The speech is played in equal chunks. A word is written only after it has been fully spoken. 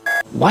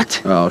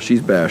What? Oh,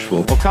 she's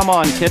bashful. Well, come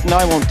on, kitten.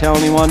 I won't tell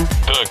anyone.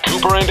 The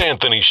Cooper and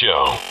Anthony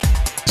Show.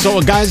 So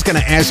a guy's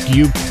going to ask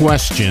you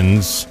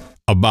questions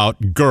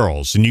about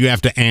girls, and you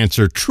have to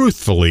answer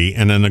truthfully,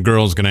 and then the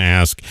girl's going to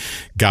ask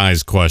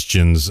guys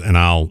questions, and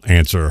I'll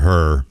answer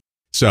her.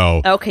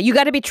 So okay, you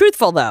got to be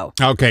truthful, though.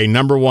 Okay,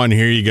 number one,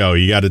 here you go.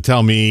 You got to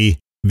tell me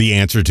the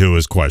answer to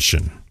his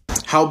question.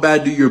 How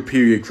bad do your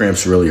period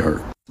cramps really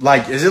hurt?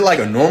 Like, is it like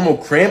a normal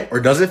cramp, or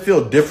does it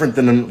feel different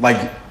than,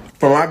 like,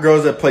 for my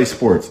girls that play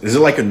sports, is it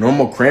like a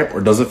normal cramp,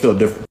 or does it feel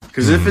different?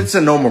 Because if it's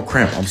a normal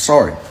cramp, I'm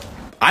sorry.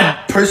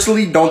 I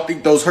personally don't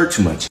think those hurt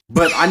too much.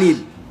 But I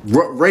need,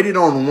 rated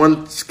on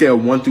one scale,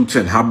 1 through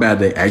 10, how bad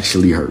they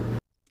actually hurt.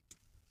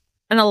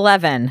 An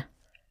 11.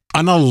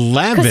 An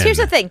 11? Because here's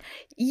the thing.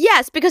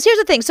 Yes, because here's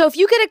the thing. So if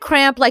you get a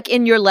cramp, like,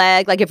 in your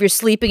leg, like if you're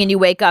sleeping and you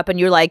wake up and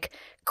you're like,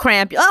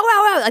 cramp,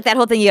 oh, wow, like that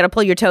whole thing, you got to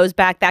pull your toes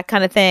back, that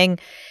kind of thing.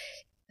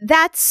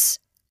 That's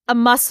a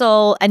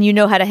muscle and you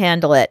know how to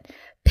handle it.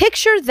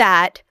 Picture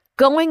that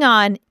going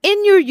on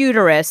in your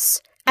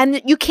uterus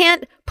and you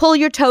can't pull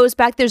your toes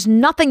back. There's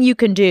nothing you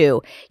can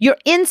do. Your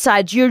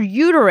insides, your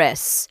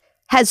uterus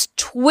has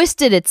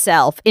twisted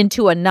itself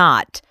into a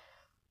knot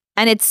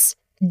and it's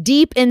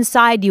deep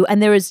inside you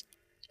and there is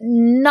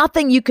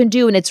nothing you can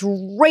do and it's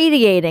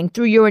radiating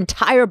through your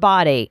entire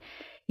body.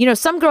 You know,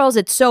 some girls,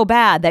 it's so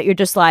bad that you're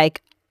just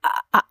like,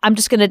 I'm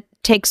just going to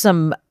take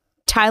some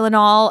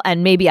Tylenol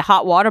and maybe a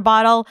hot water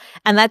bottle,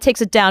 and that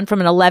takes it down from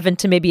an 11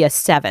 to maybe a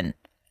 7.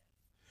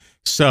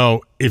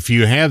 So if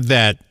you have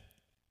that,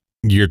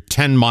 you're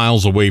 10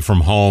 miles away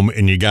from home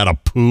and you got to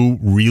poo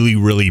really,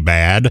 really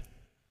bad,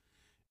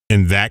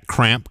 and that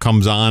cramp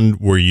comes on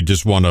where you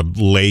just want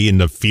to lay in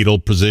the fetal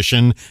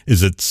position,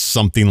 is it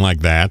something like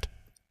that?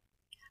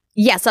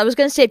 Yes, I was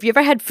going to say, if you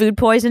ever had food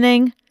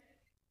poisoning...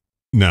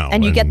 No.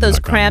 And you get those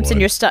cramps in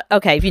your stomach.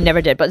 Okay, if you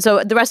never did, but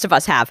so the rest of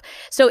us have.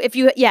 So if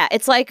you,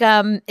 it's like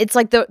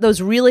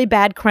those really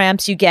bad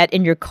cramps you get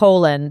in your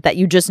colon that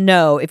you just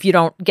know if you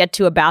don't get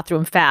to a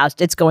bathroom fast,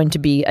 it's going to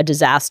be a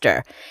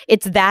disaster.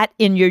 It's that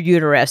in your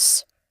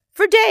uterus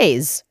for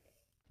days.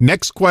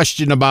 Next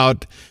question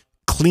about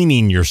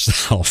cleaning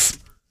yourself.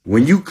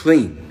 When you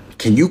clean,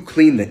 can you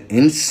clean the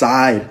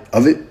inside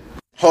of it?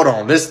 Hold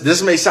on,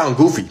 this may sound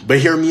goofy, but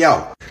hear me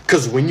out.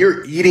 Because when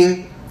you're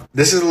eating...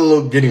 This is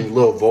getting a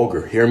little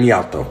vulgar. Hear me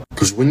out, though.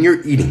 Because when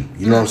you're eating,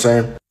 you know what I'm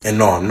saying? And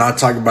no, I'm not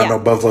talking about no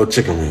buffalo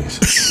chicken wings.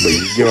 But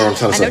you get what I'm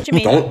trying to say. I know what you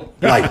mean.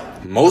 Don't,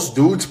 like, most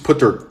dudes put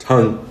their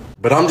tongue...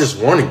 But I'm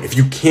just warning, if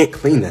you can't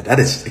clean that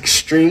is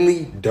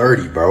extremely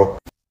dirty, bro.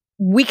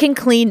 We can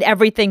clean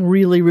everything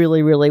really,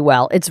 really, really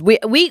well. It's we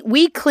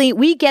clean.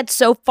 We get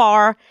so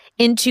far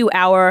into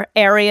our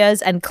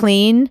areas and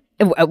clean.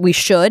 We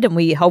should, and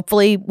we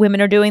hopefully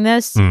women are doing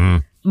this.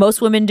 Mm-hmm.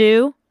 Most women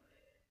do.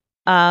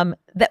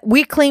 That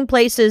we clean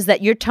places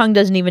that your tongue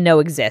doesn't even know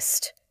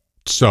exist.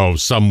 So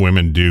some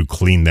women do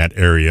clean that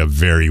area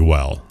very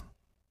well.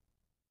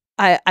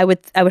 I would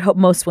hope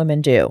most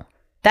women do.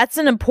 That's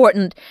an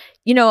important,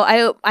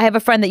 I have a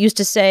friend that used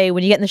to say,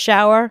 when you get in the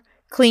shower,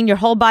 clean your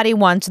whole body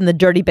once and the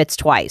dirty bits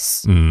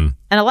twice. Mm.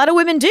 And a lot of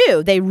women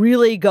do. They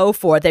really go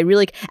for it. They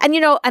really, and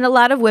a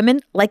lot of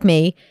women like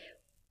me,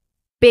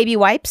 baby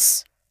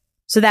wipes.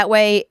 So that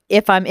way,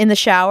 if I'm in the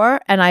shower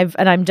and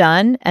I'm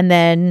done, and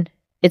then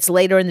it's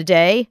later in the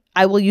day,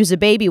 I will use a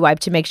baby wipe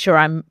to make sure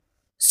I'm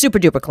super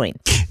duper clean.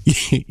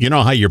 You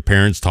know how your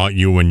parents taught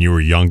you when you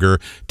were younger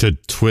to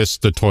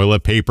twist the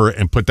toilet paper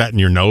and put that in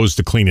your nose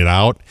to clean it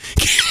out?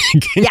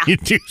 Can you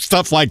do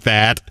stuff like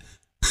that?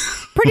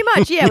 Pretty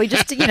much, yeah. We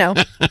just, roll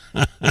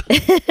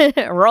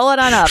it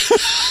on up.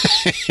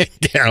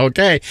 Yeah,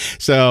 okay.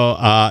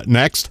 So,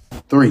 next.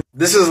 3.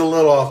 This is a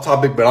little off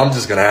topic, but I'm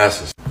just going to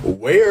ask this.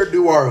 Where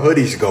do our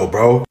hoodies go,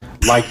 bro?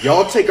 Like,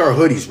 y'all take our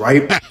hoodies,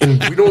 right?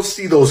 And we don't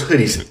see those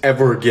hoodies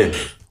ever again.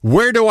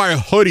 Where do our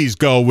hoodies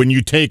go when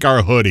you take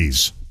our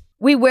hoodies?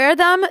 We wear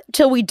them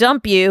till we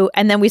dump you,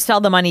 and then we sell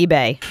them on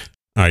eBay.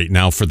 All right,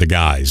 now for the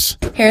guys.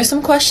 Here are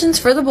some questions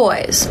for the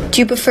boys.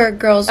 Do you prefer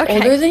girls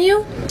older than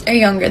you or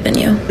younger than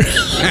you?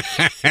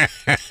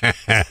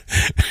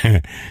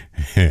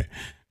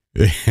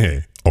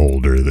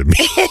 Older than me.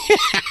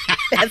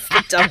 That's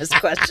the dumbest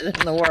question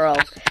in the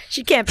world.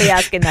 She can't be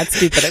asking that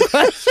stupid a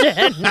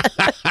question.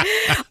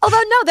 Although,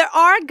 no, there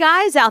are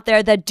guys out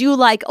there that do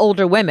like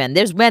older women.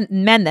 There's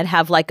men that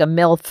have like a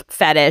MILF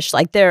fetish.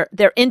 Like they're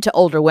into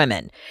older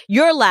women.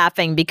 You're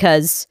laughing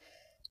because,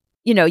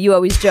 you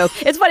always joke.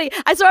 It's funny.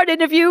 I saw an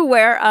interview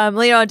where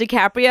Leonardo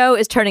DiCaprio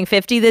is turning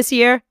 50 this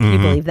year. Can you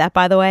believe that,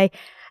 by the way?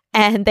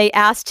 And they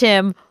asked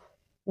him,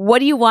 what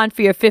do you want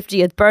for your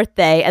 50th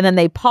birthday? And then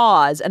they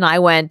pause, and I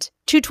went,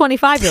 2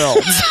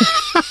 25-year-olds.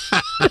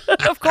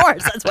 Of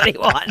course, that's what he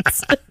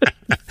wants.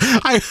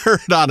 I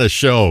heard on a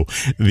show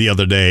the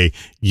other day,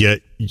 you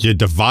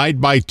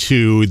divide by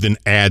 2, then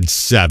add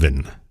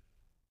 7.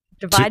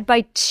 Divide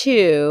by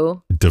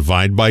 2.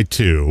 Divide by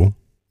 2,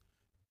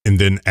 and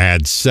then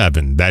add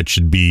 7. That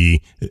should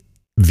be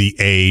the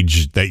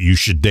age that you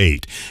should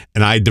date.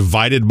 And I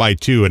divided by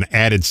 2 and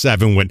added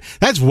 7, went,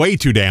 that's way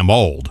too damn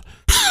old.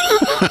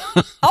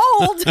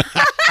 Old?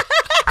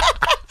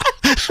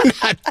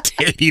 not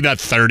dating a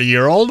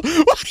 30-year-old.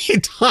 What are you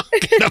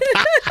talking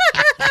about?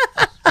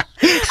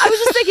 I was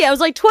just thinking, I was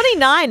like,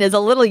 29 is a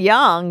little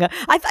young.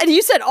 I thought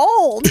you said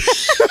old.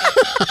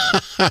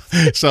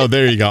 So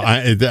there you go.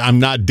 I'm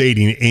not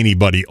dating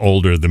anybody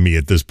older than me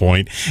at this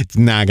point. It's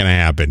not going to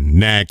happen.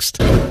 Next.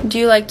 Do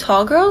you like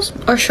tall girls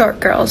or short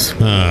girls?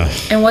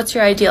 And what's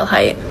your ideal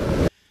height?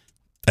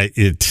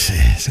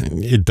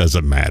 It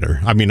doesn't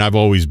matter. I mean, I've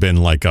always been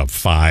like a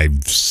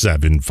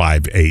 5'7",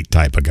 5'8"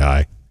 type of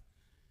guy.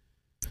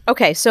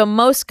 Okay, so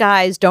most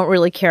guys don't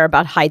really care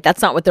about height.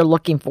 That's not what they're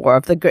looking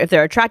for. If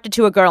they're attracted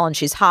to a girl and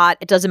she's hot,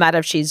 it doesn't matter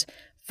if she's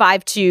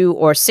 5'2"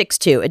 or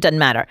 6'2". It doesn't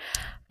matter.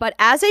 But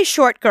as a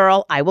short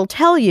girl, I will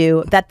tell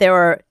you that there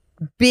are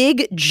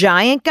big,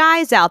 giant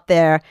guys out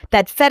there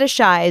that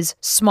fetishize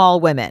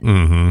small women.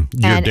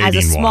 Mm-hmm. And as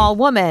a small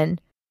woman,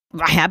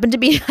 I happen to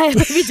be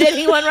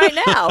dating one right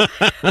now.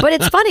 But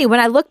it's funny, when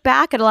I look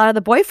back at a lot of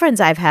the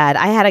boyfriends I've had,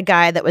 I had a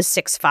guy that was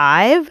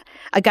 6'5",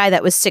 a guy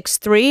that was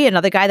 6'3",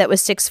 another guy that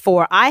was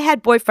 6'4". I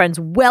had boyfriends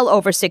well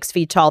over 6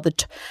 feet tall.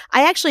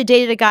 I actually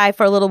dated a guy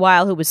for a little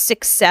while who was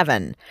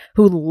 6'7",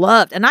 who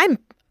loved, and I'm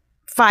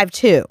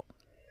 5'2".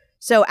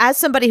 So as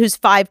somebody who's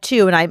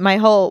 5'2", and my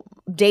whole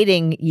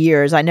dating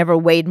years, I never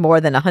weighed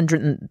more than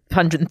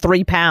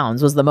 103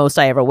 pounds was the most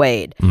I ever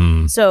weighed.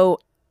 So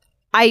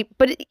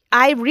But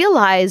I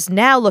realize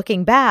now,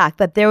 looking back,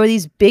 that there were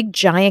these big,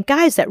 giant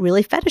guys that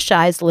really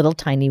fetishized little,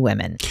 tiny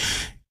women.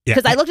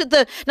 Because I looked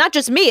at not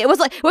just me. It was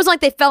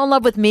like they fell in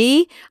love with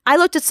me. I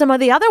looked at some of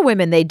the other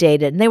women they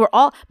dated, and they were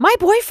all. My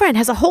boyfriend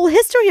has a whole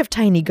history of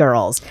tiny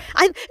girls.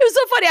 It was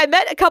so funny. I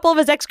met a couple of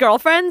his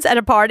ex-girlfriends at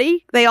a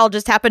party. They all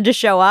just happened to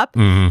show up,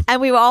 and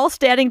we were all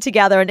standing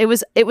together, and it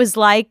was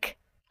like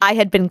I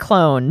had been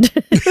cloned.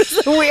 It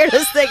was the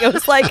weirdest thing. It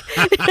was like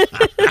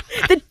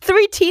the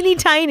 3 teeny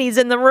tinies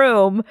in the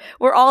room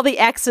were all the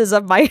exes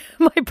of my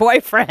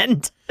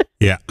boyfriend.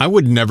 Yeah, I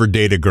would never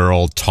date a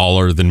girl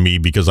taller than me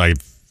because I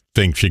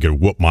think she could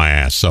whoop my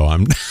ass. So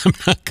I'm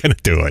not going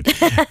to do it.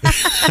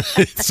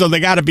 So they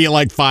got to be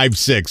like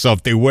 5'6". So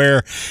if they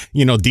wear,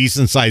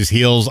 decent sized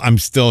heels, I'm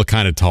still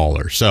kind of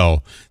taller.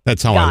 So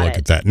that's how I look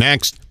at that.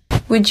 Next.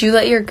 Would you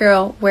let your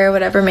girl wear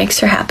whatever makes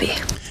her happy?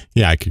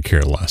 Yeah, I could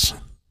care less.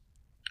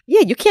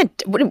 Yeah, you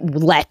can't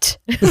let.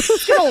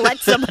 Who's going to let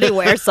somebody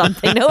wear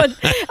something? No one.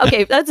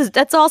 Okay,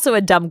 that's also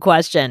a dumb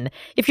question.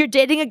 If you're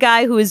dating a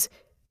guy who is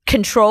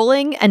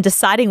controlling and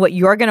deciding what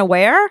you're going to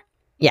wear,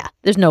 yeah,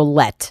 there's no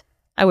let.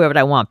 I wear what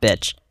I want,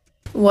 bitch.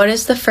 What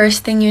is the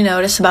first thing you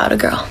notice about a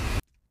girl?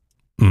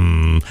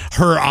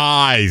 Her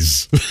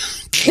eyes.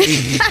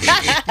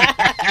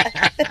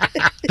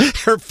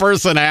 Her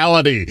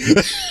personality.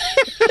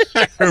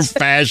 Her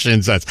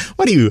fashion sense.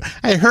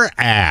 Her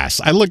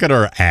ass. I look at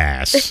her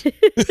ass.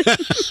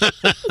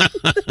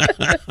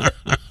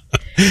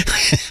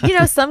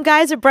 Some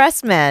guys are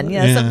breast men.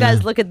 Some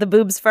guys look at the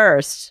boobs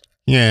first.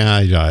 Yeah,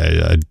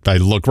 I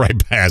look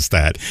right past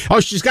that. Oh,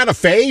 she's got a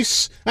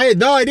face? I had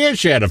no idea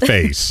she had a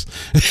face.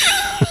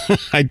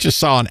 I just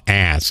saw an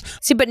ass.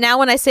 See, but now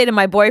when I say to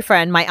my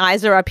boyfriend, my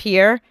eyes are up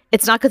here,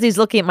 it's not because he's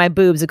looking at my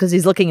boobs, it's because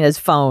he's looking at his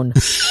phone.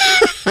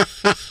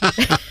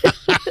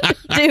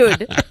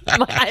 Dude,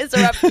 my eyes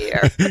are up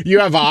here. You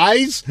have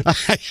eyes?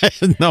 I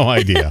had no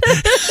idea.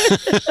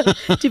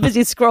 Too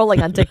busy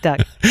scrolling on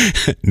TikTok.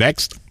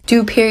 Next.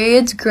 Do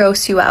periods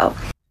gross you out?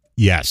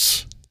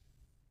 Yes.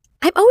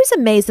 I'm always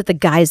amazed at the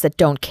guys that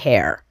don't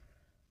care.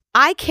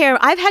 I care.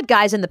 I've had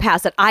guys in the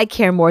past that I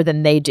care more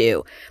than they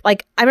do.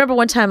 Like, I remember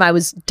one time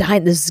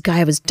this guy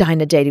I was dying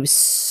to date. He was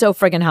so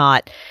friggin'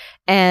 hot.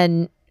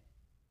 And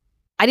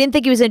I didn't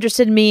think he was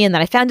interested in me. And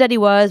then I found out he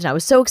was. And I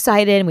was so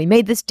excited. And we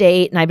made this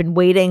date. And I've been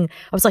waiting.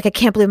 I was like, I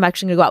can't believe I'm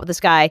actually going to go out with this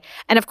guy.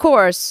 And of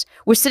course,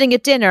 we're sitting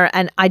at dinner.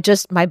 And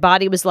my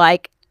body was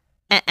like,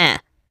 And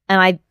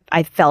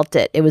I felt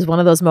it. It was one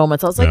of those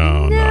moments. I was like,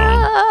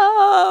 no.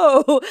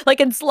 Like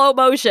in slow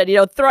motion,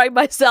 throwing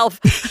myself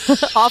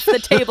off the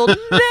table.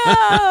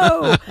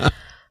 No.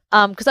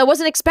 Because I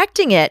wasn't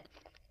expecting it.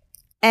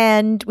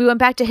 And we went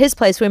back to his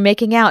place. We were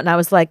making out. And I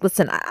was like,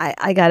 listen,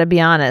 I got to be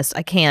honest.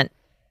 I can't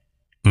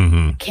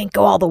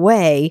go all the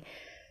way.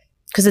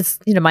 Because it's,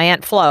 my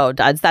Aunt Flo.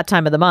 It's that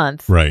time of the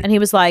month. Right. And he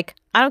was like,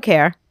 I don't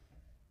care.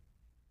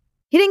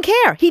 He didn't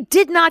care. He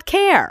did not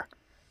care.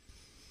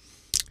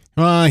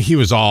 He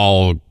was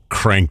all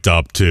cranked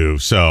up too.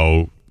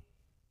 So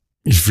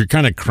if you're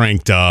kind of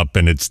cranked up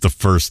and it's the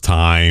first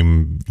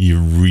time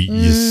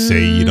you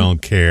say you don't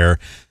care,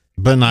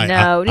 but it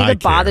either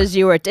bothers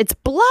you or it's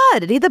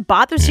blood. It either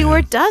bothers you or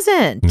it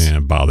doesn't. Yeah,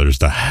 it bothers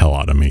the hell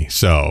out of me.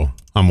 So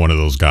I'm one of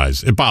those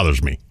guys. It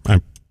bothers me. I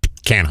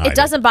can't hide it. It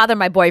doesn't bother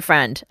my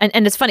boyfriend,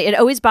 and it's funny. It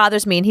always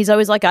bothers me, and he's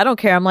always like, "I don't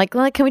care." I'm like,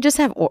 "Can we just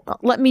have?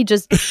 Let me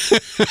just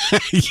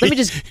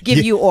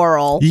give you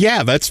oral."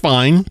 Yeah, that's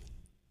fine.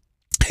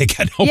 I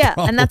got no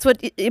problem. And that's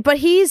what. But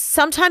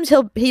sometimes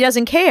he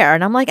doesn't care,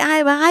 and I'm like,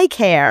 I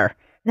care.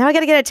 Now I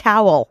got to get a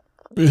towel.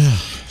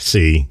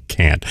 See,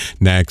 can't.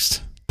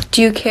 Next.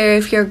 Do you care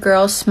if your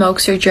girl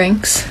smokes or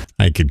drinks?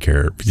 I could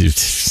care.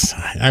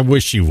 I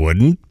wish you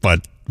wouldn't,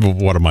 but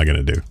what am I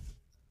going to do?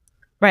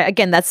 Right.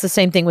 Again, that's the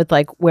same thing with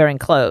like wearing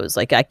clothes.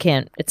 Like I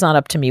can't, it's not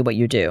up to me what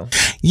you do.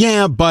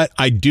 Yeah, but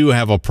I do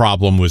have a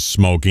problem with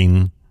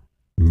smoking,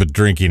 but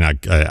drinking,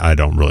 I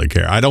don't really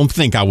care. I don't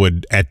think I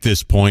would at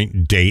this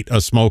point date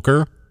a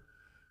smoker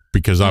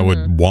because I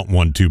would want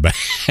one too bad.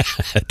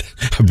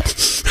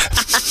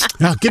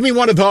 Now, give me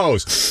one of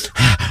those.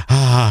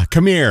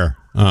 Come here.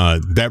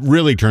 That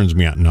really turns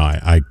me on. No,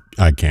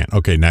 I can't.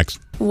 Okay,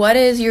 next. What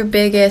is your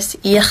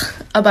biggest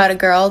yuck about a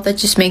girl that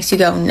just makes you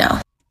go,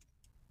 no?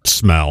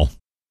 Smell.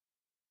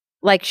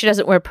 Like she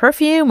doesn't wear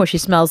perfume or she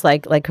smells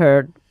like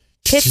her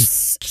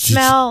tits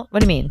smell? What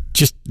do you mean?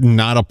 Just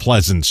not a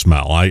pleasant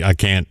smell. I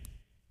can't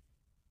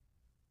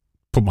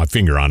put my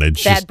finger on it.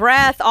 It's bad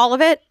breath, all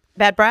of it?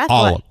 Bad breath?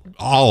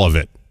 All of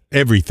it.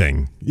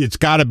 Everything. It's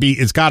gotta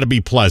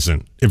be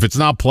pleasant. If it's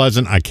not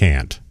pleasant, I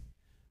can't.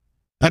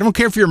 I don't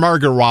care if you're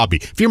Margot Robbie.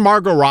 If you're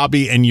Margot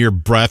Robbie and your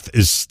breath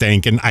is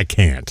stinking, I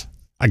can't.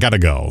 I gotta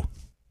go.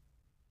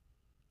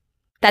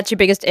 That's your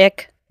biggest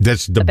ick?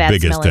 That's the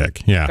biggest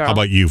ick. Yeah. Girl. How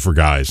about you for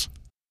guys?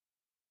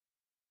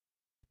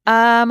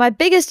 My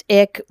biggest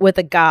ick with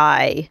a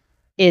guy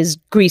is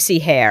greasy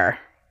hair.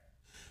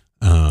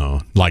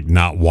 Oh, like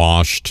not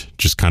washed,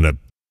 just kind of.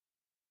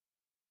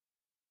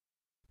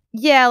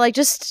 Yeah, like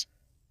just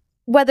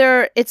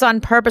whether it's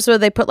on purpose, whether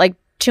they put like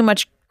too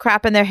much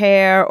crap in their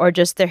hair or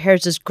just their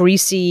hair's just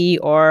greasy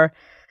or,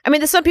 I mean,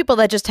 there's some people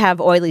that just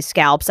have oily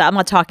scalps. I'm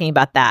not talking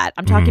about that.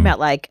 I'm talking about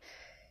like,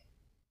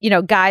 you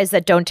know, guys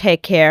that don't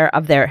take care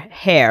of their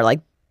hair. Like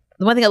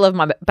the one thing I love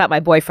about my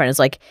boyfriend is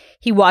like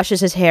he washes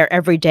his hair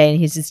every day and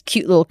he's these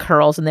cute little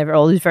curls and they're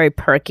always very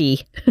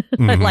perky.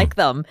 I like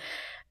them,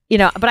 you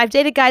know, but I've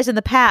dated guys in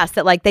the past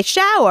that like they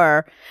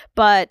shower,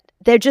 but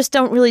they just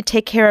don't really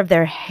take care of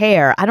their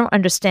hair. I don't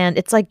understand.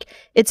 It's like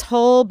it's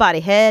whole body,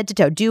 head to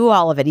toe, do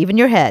all of it, even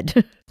your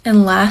head.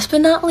 And last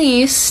but not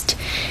least,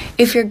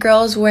 if your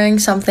girl is wearing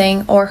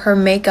something or her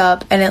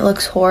makeup and it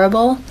looks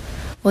horrible,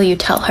 will you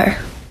tell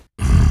her?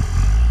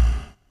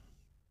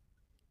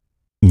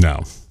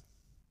 No.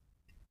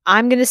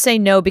 I'm going to say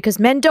no because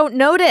men don't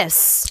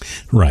notice.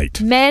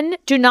 Right. Men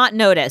do not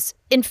notice.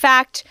 In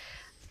fact,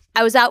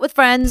 I was out with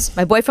friends.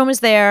 My boyfriend was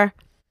there.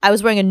 I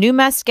was wearing a new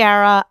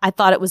mascara. I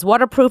thought it was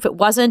waterproof. It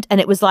wasn't. And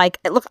it was like,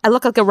 I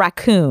look like a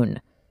raccoon.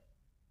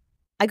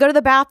 I go to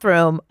the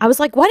bathroom. I was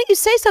like, why didn't you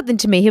say something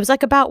to me? He was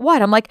like, about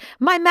what? I'm like,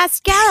 my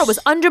mascara was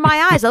under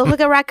my eyes. I look like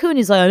a raccoon.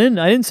 He's like, I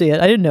didn't see it.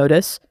 I didn't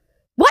notice.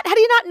 What? How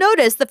do you not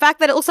notice the fact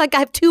that it looks like I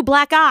have two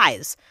black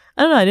eyes?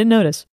 I don't know. I didn't notice.